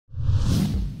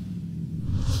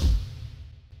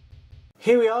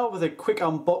Here we are with a quick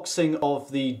unboxing of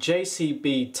the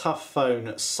JCB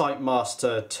Toughphone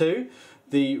Sitemaster2,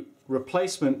 the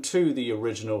replacement to the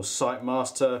original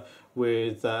Sitemaster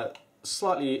with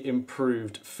slightly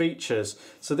improved features.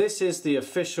 So this is the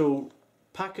official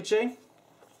packaging,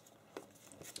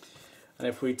 and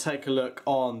if we take a look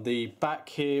on the back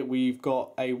here, we've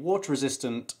got a water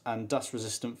resistant and dust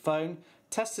resistant phone,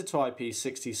 tested to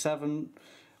IP67,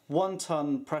 1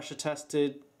 ton pressure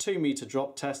tested, 2 meter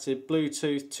drop tested,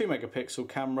 Bluetooth, 2 megapixel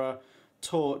camera,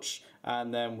 torch,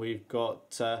 and then we've got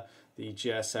the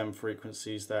GSM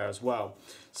frequencies there as well.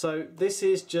 So this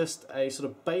is just a sort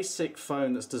of basic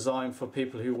phone that's designed for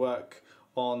people who work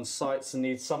on sites and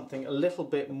need something a little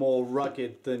bit more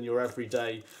rugged than your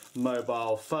everyday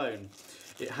mobile phone.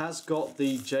 It has got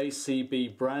the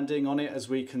JCB branding on it, as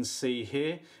we can see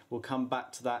here. We'll come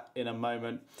back to that in a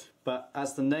moment, but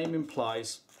as the name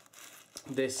implies,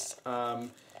 this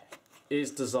is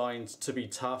designed to be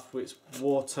tough. It's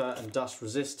water and dust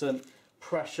resistant,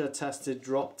 pressure tested,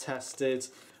 drop tested,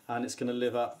 and it's going to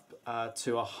live up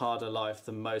to a harder life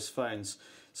than most phones.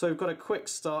 So we've got a quick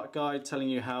start guide telling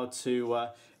you how to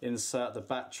insert the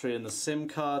battery and the SIM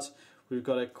card. We've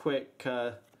got a quick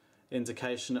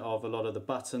indication of a lot of the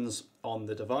buttons on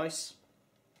the device.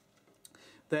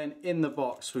 Then in the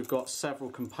box we've got several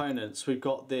components. We've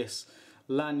got this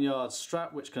lanyard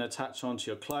strap which can attach onto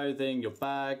your clothing, your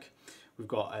bag. We've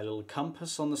got a little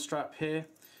compass on the strap here.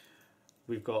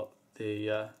 We've got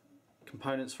the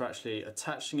components for actually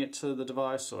attaching it to the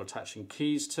device or attaching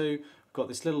keys to. We've got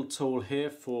this little tool here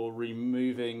for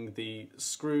removing the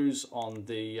screws on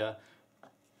the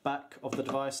back of the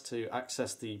device to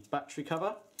access the battery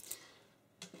cover.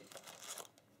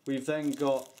 We've then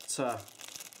got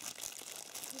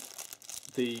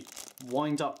the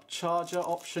wind-up charger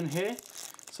option here.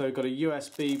 So we've got a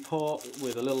USB port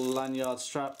with a little lanyard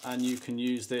strap, and you can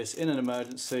use this in an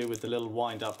emergency with the little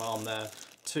wind-up arm there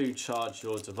to charge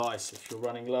your device if you're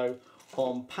running low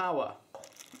on power.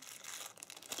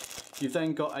 You've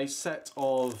then got a set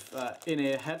of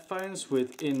in-ear headphones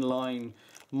with inline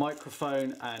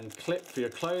microphone and clip for your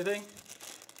clothing.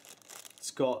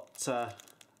 It's got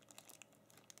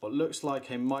what looks like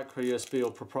a micro USB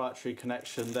or proprietary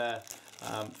connection there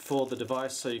for the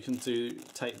device, so you can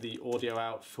take the audio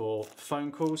out for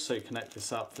phone calls, so you connect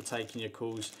this up for taking your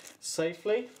calls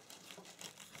safely.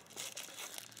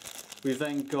 We've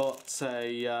then got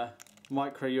a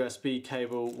micro USB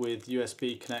cable with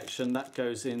USB connection that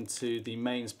goes into the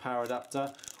mains power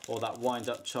adapter, or that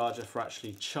wind-up charger for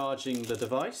actually charging the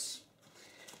device.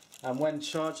 And when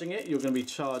charging it, you're going to be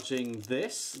charging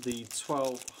this, the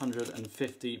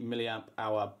 1250 milliamp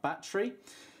hour battery.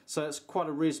 So it's quite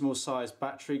a reasonable sized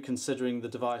battery considering the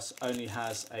device only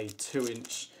has a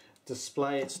 2-inch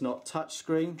display, it's not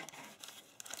touchscreen.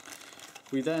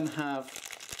 We then have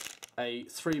a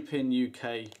 3-pin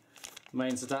UK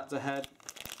mains adapter head.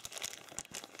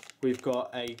 We've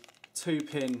got a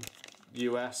 2-pin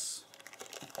US,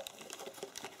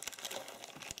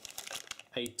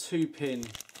 a 2-pin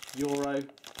Euro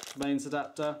mains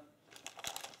adapter,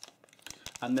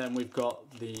 and then we've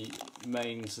got the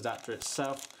mains adapter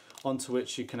itself, onto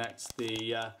which you connect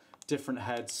the different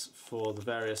heads for the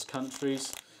various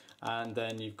countries, and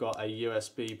then you've got a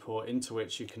USB port into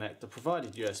which you connect the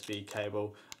provided USB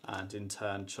cable and in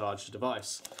turn charge the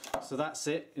device. So that's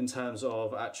it in terms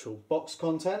of actual box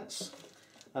contents.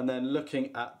 And then looking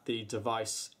at the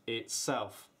device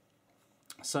itself.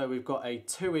 So we've got a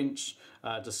 2-inch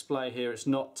display here, it's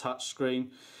not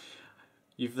touchscreen.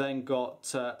 You've then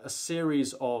got a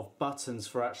series of buttons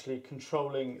for actually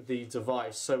controlling the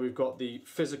device. So we've got the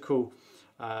physical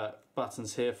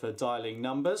buttons here for dialing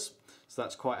numbers. So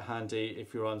that's quite handy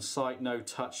if you're on site, no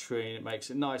touchscreen, it makes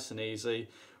it nice and easy.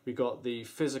 We've got the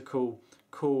physical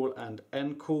call and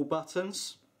end call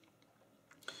buttons.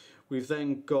 We've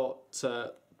then got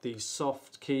the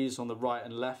soft keys on the right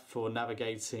and left for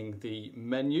navigating the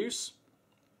menus.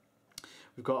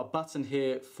 We've got a button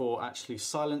here for actually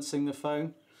silencing the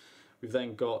phone. We've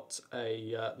then got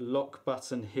a lock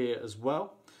button here as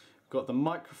well. We've got the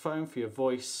microphone for your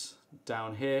voice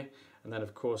down here, and then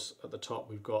of course at the top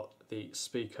we've got the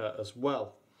speaker as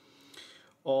well.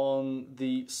 On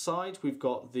the side we've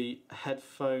got the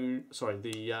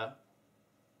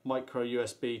micro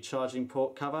USB charging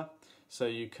port cover, so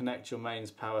you connect your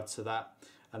mains power to that,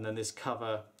 and then this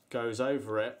cover goes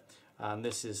over it. And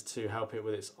this is to help it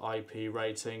with its IP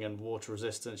rating and water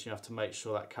resistance. You have to make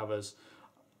sure that covers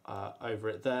over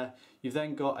it there. You've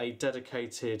then got a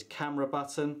dedicated camera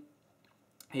button.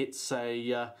 It's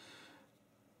a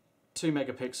 2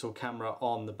 megapixel camera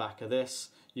on the back of this.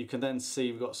 You can then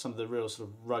see we've got some of the real sort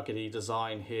of ruggedy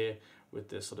design here with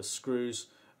the sort of screws.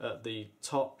 At the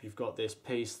top you've got this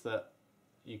piece that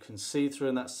you can see through,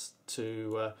 and that's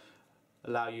to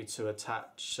allow you to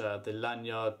attach the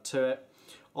lanyard to it.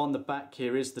 On the back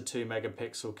here is the 2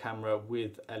 megapixel camera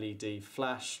with LED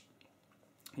flash.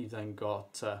 You've then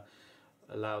got a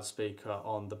loudspeaker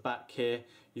on the back here.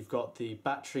 You've got the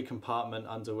battery compartment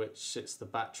under which sits the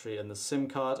battery and the SIM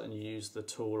card, and you use the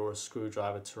tool or a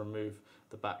screwdriver to remove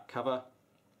the back cover.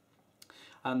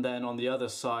 And then on the other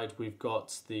side we've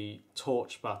got the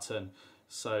torch button,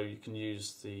 so you can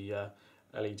use the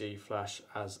LED flash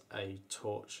as a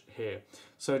torch here.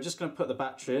 So just going to put the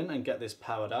battery in and get this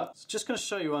powered up. So just going to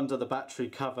show you under the battery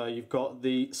cover, you've got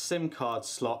the SIM card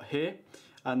slot here,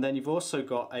 and then you've also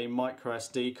got a micro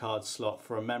SD card slot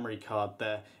for a memory card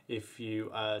there if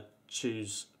you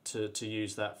choose to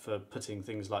use that for putting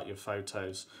things like your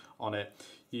photos on it.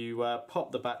 You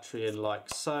pop the battery in like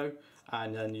so,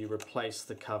 and then you replace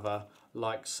the cover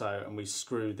like so, and we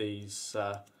screw these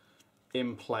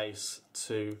in place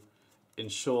to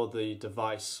ensure the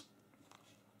device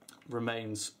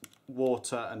remains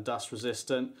water and dust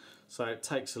resistant. So it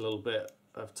takes a little bit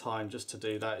of time just to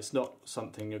do that. It's not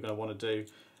something you're going to want to do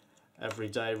every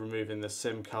day, removing the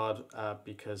SIM card,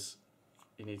 because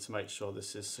you need to make sure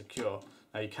this is secure.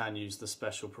 Now you can use the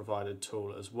special provided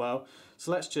tool as well.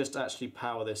 So let's just actually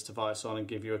power this device on and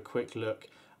give you a quick look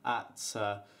at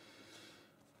the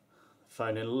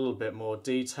phone in a little bit more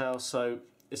detail. So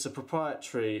it's a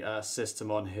proprietary system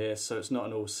on here, so it's not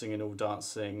an all singing, all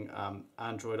dancing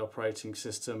Android operating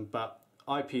system, but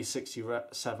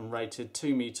IP67 rated,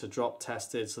 2 meter drop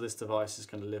tested, so this device is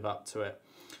going to live up to it.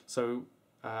 So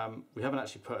we haven't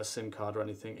actually put a SIM card or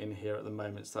anything in here at the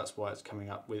moment, so that's why it's coming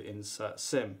up with insert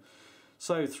SIM.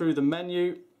 So through the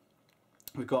menu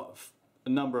we've got a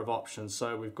number of options.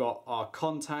 So we've got our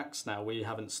contacts. Now we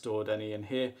haven't stored any in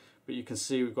here, but you can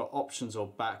see we've got options or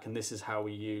back, and this is how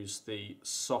we use the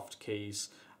soft keys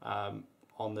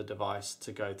on the device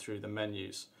to go through the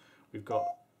menus. We've got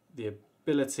the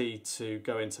ability to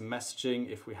go into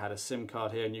messaging if we had a SIM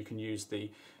card here, and you can use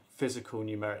the physical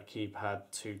numeric keypad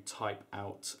to type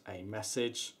out a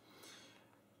message.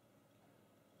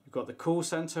 You've got the call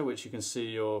center, which you can see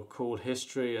your call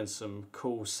history and some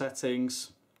call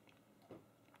settings.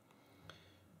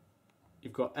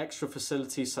 You've got extra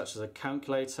facilities such as a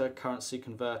calculator, currency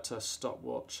converter,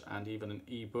 stopwatch, and even an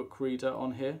e-book reader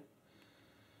on here.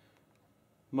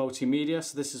 Multimedia,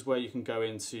 so this is where you can go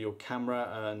into your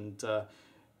camera and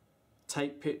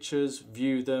take pictures,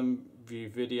 view them, view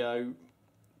video.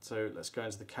 So let's go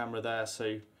into the camera there,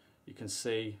 so you can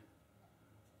see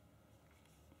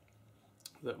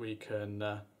that we can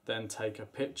then take a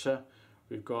picture.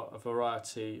 We've got a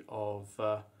variety of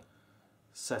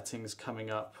settings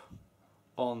coming up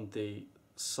on the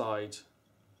side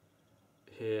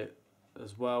here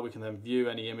as well. We can then view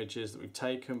any images that we've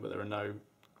taken, but there are no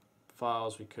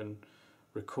files. We can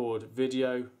record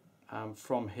video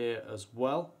from here as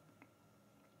well.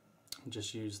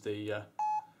 Just use the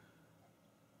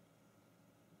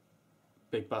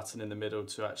big button in the middle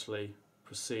to actually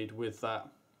proceed with that,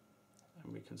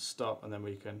 and we can stop, and then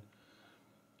we can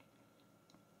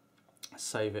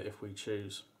save it if we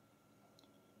choose.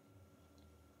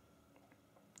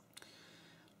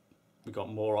 We've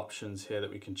got more options here that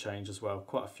we can change as well,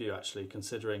 quite a few actually,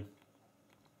 considering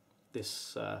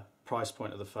this price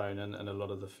point of the phone and a lot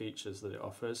of the features that it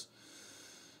offers.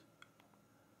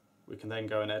 We can then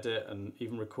go and edit and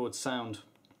even record sound.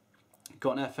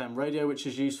 Got an FM radio, which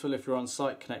is useful if you're on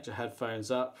site, connect your headphones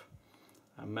up,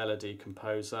 a melody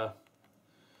composer.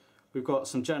 We've got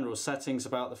some general settings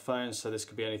about the phone, so this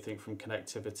could be anything from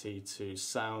connectivity to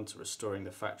sound to restoring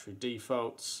the factory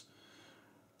defaults.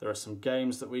 There are some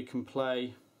games that we can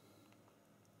play.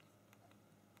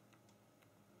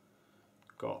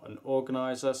 Got an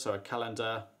organizer, so a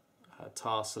calendar, a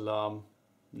task alarm,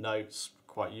 notes,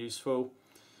 quite useful.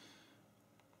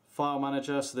 File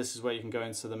manager, so this is where you can go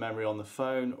into the memory on the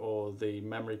phone or the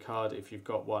memory card if you've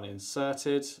got one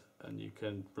inserted, and you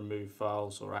can remove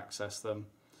files or access them.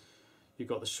 You've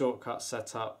got the shortcut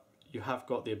set up. You have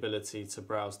got the ability to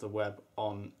browse the web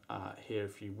on here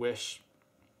if you wish.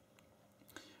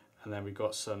 And then we've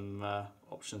got some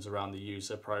options around the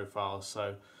user profile,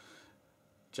 so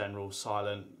general,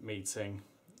 silent, meeting.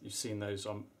 You've seen those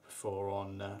on before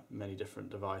on many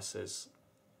different devices.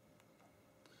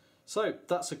 So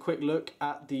that's a quick look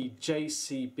at the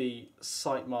JCB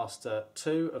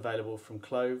Sitemaster2, available from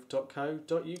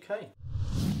clove.co.uk.